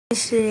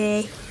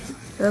Today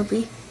we'll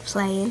be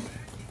playing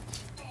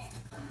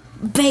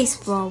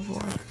baseball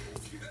boy.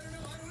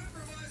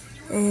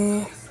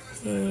 And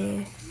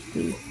here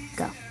we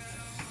go.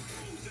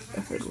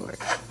 If it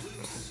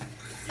works.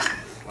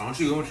 Why don't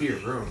you go into your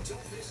room?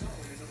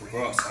 Or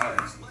go outside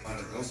and find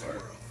a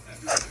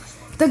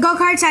go-kart. The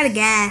go-kart's out of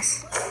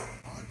gas.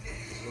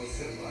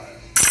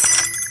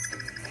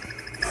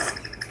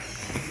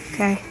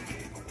 Okay.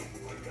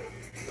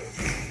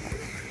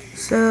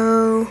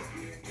 So,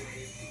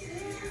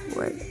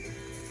 wait.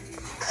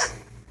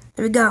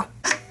 There we go.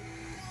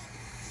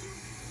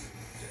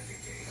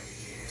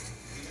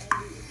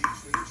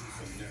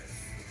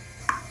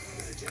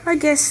 I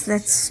guess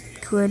that's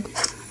good.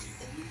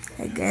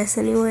 I guess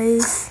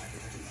anyways.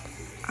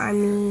 I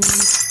mean,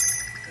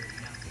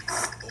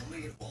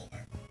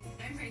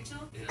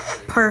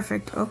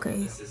 perfect.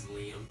 Okay.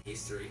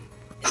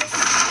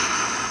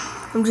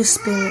 I'm just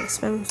spamming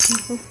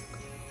something.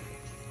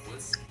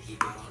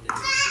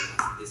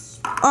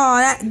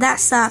 Oh, that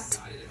sucked.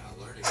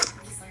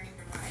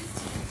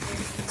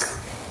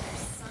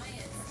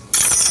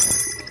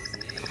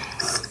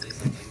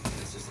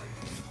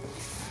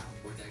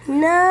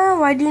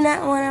 No, I do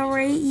not want to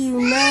rate you.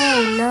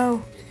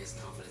 No.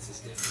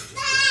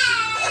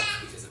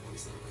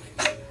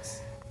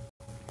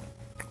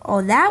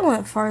 Oh, that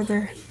went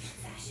farther.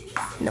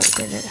 No, it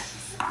didn't.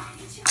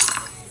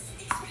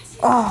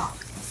 Oh,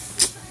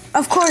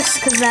 of course,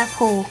 because that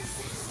pole.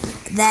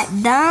 That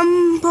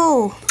dumb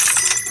pole.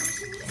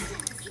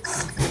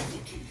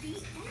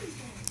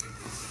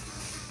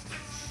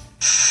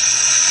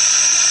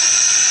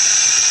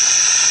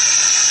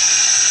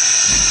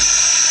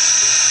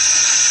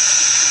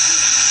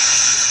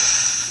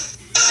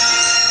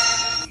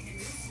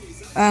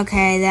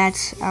 Okay,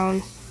 that's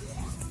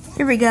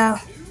here we go.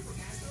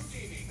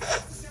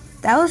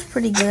 That was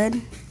pretty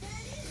good.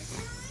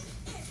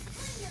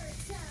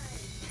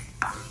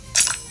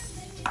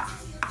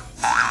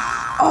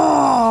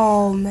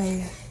 Oh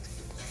man.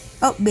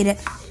 Oh, beat it.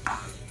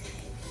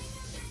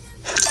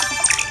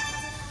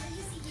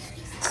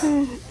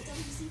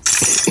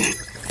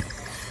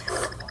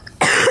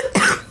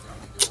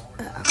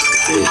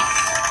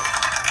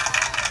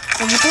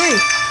 Number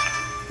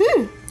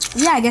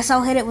 3. Yeah, I guess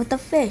I'll hit it with the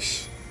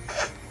fish.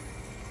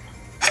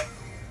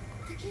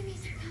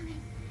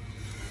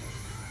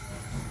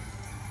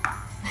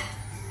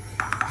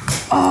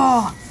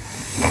 Oh.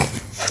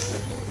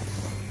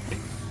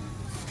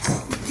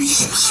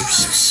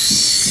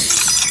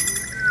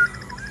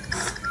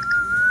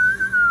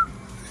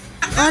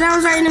 Oh, that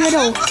was right in the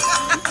middle.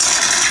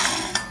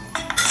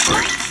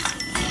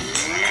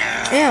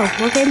 Ew,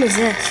 what game is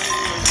this?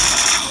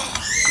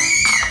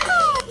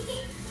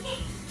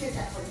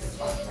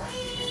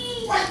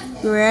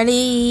 You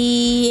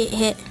ready?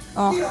 Hit.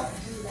 Oh.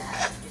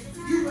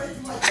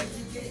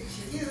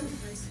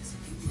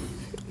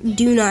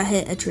 Do not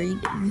hit a tree.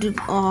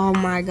 Oh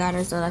my god,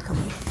 I saw that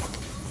coming.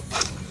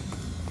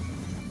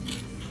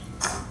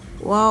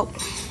 Well,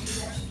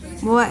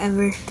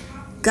 whatever.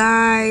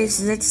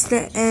 Guys, that's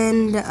the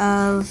end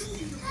of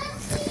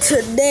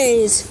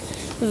today's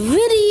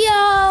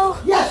video.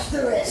 Yes,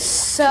 there is.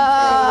 So,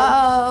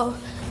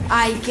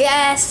 I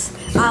guess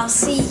I'll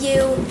see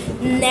you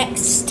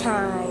next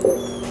time.